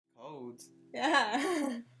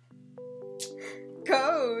Yeah.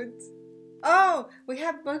 Codes. Oh, we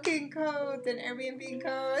have booking codes and Airbnb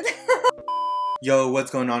codes. Yo,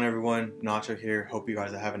 what's going on, everyone? Nacho here. Hope you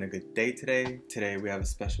guys are having a good day today. Today we have a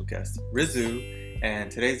special guest, Rizu,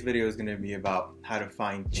 and today's video is going to be about how to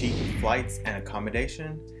find cheap flights and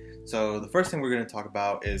accommodation. So the first thing we're going to talk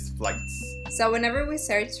about is flights. So whenever we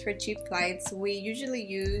search for cheap flights, we usually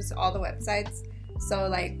use all the websites. So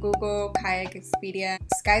like Google, Kayak, Expedia.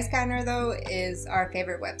 Skyscanner though is our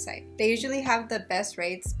favorite website. They usually have the best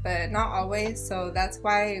rates, but not always, so that's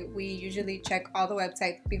why we usually check all the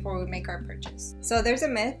websites before we make our purchase. So there's a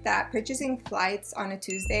myth that purchasing flights on a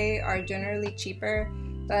Tuesday are generally cheaper,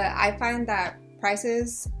 but I find that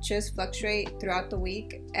prices just fluctuate throughout the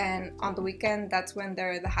week, and on the weekend that's when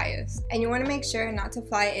they're the highest. And you want to make sure not to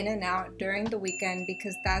fly in and out during the weekend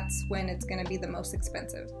because that's when it's going to be the most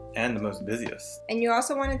expensive and the most busiest. And you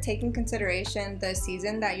also want to take in consideration the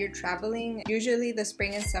season that you're traveling. Usually the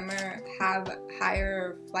spring and summer have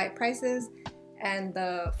higher flight prices, and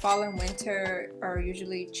the fall and winter are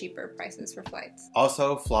usually cheaper prices for flights.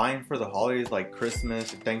 Also, flying for the holidays like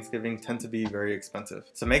Christmas or Thanksgiving tend to be very expensive.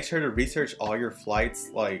 So make sure to research all your flights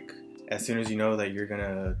like as soon as you know that you're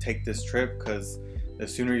gonna take this trip, because the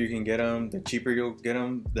sooner you can get them, the cheaper you'll get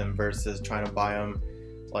them than versus trying to buy them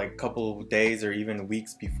like a couple of days or even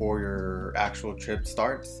weeks before your actual trip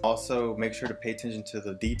starts. Also, make sure to pay attention to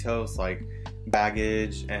the details like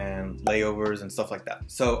baggage and layovers and stuff like that.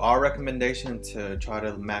 So our recommendation to try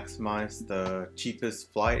to maximize the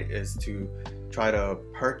cheapest flight is to try to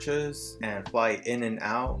purchase and fly in and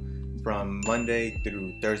out from Monday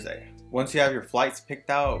through Thursday. Once you have your flights picked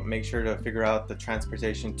out, make sure to figure out the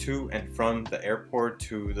transportation to and from the airport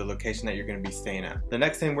to the location that you're going to be staying at. The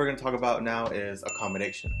next thing we're going to talk about now is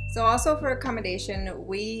accommodation. So also for accommodation,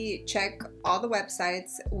 we check all the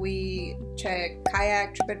websites. We check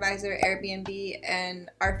Kayak, TripAdvisor, Airbnb,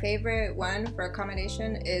 and our favorite one for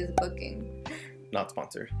accommodation is Booking. Not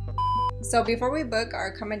sponsored. So before we book our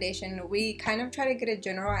accommodation, we kind of try to get a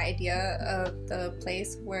general idea of the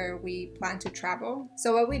place where we plan to travel.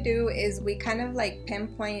 So what we do is we kind of like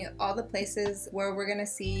pinpoint all the places where we're gonna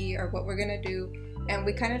see or what we're gonna do, and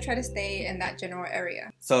we kind of try to stay in that general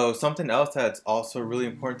area. So something else that's also really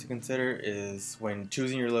important to consider is when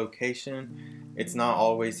choosing your location, it's not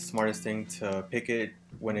always the smartest thing to pick it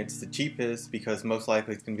when it's the cheapest, because most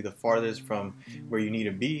likely it's going to be the farthest from where you need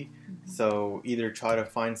to be. So either try to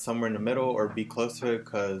find somewhere in the middle or be close to it,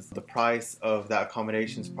 because the price of that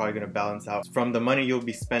accommodation is probably going to balance out from the money you'll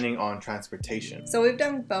be spending on transportation. So we've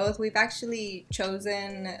done both. We've actually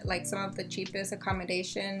chosen like some of the cheapest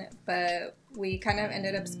accommodation, but we kind of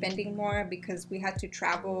ended up spending more because we had to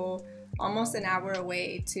travel almost an hour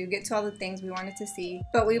away to get to all the things we wanted to see.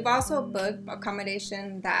 But we've also booked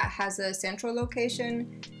accommodation that has a central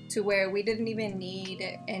location to where we didn't even need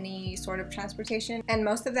any sort of transportation, and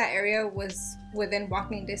most of that area was within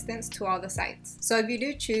walking distance to all the sites. So if you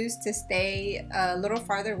do choose to stay a little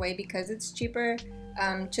farther away because it's cheaper,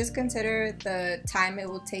 just consider the time it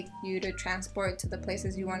will take you to transport to the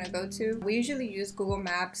places you want to go to. We usually use Google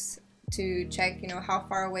Maps to check, how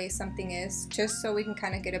far away something is, just so we can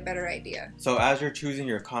kind of get a better idea. So as you're choosing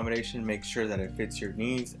your accommodation, make sure that it fits your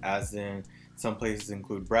needs, as in some places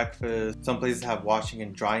include breakfast, some places have washing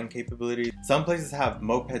and drying capabilities, some places have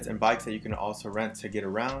mopeds and bikes that you can also rent to get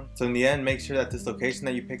around. So in the end, make sure that this location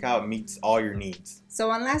that you pick out meets all your needs. So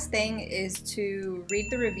one last thing is to read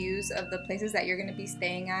the reviews of the places that you're going to be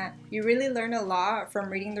staying at. You really learn a lot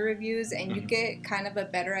from reading the reviews, and you get kind of a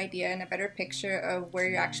better idea and a better picture of where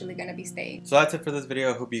you're actually going to be staying. So that's it for this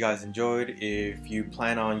video. I hope you guys enjoyed. If you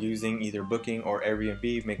plan on using either Booking or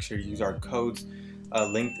Airbnb, make sure you use our codes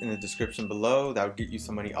linked in the description below. That would get you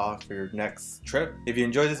some money off for your next trip. If you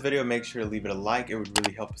enjoyed this video, make sure to leave it a like. It would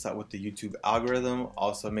really help us out with the YouTube algorithm.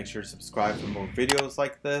 Also, make sure to subscribe for more videos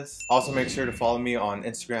like this. Also, make sure to follow me on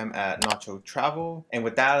Instagram at Nacho Travel. And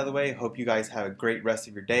with that out of the way, hope you guys have a great rest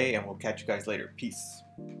of your day, and we'll catch you guys later. Peace.